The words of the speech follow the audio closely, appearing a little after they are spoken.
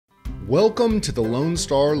Welcome to the Lone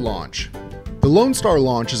STAAR Launch. The Lone STAAR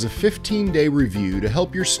Launch is a 15-day review to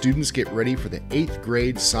help your students get ready for the 8th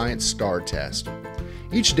grade Science STAAR test.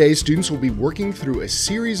 Each day, students will be working through a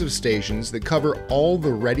series of stations that cover all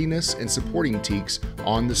the readiness and supporting TEKs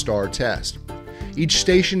on the STAAR test. Each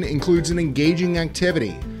station includes an engaging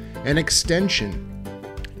activity, an extension,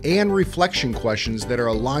 and reflection questions that are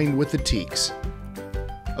aligned with the TEKs.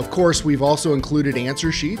 Of course, we've also included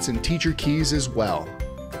answer sheets and teacher keys as well.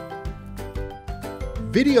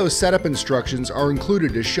 Video setup instructions are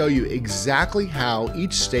included to show you exactly how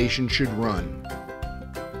each station should run.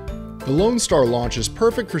 The Lone STAAR Launch is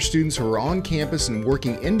perfect for students who are on campus and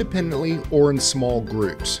working independently or in small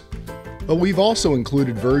groups. But we've also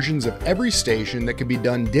included versions of every station that can be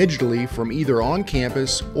done digitally from either on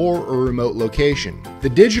campus or a remote location. The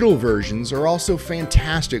digital versions are also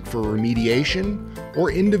fantastic for remediation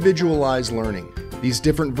or individualized learning. These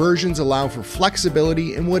different versions allow for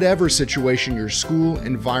flexibility in whatever situation your school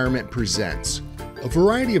environment presents. A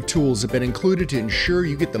variety of tools have been included to ensure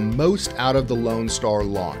you get the most out of the Lone STAAR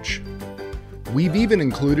Launch. We've even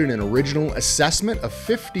included an original assessment of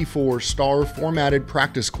 54 STAAR formatted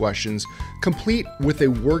practice questions, complete with a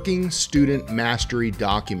working student mastery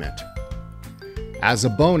document. As a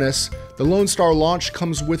bonus, the Lone STAAR Launch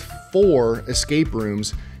comes with 4 escape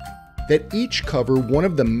rooms that each cover one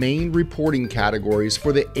of the main reporting categories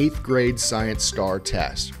for the 8th grade Science STAAR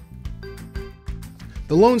test.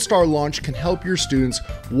 The Lone STAAR Launch can help your students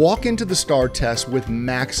walk into the STAAR test with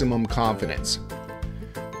maximum confidence.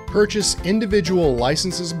 Purchase individual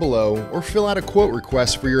licenses below or fill out a quote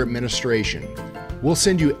request for your administration. We'll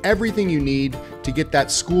send you everything you need to get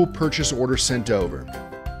that school purchase order sent over.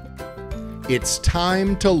 It's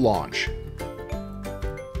time to launch.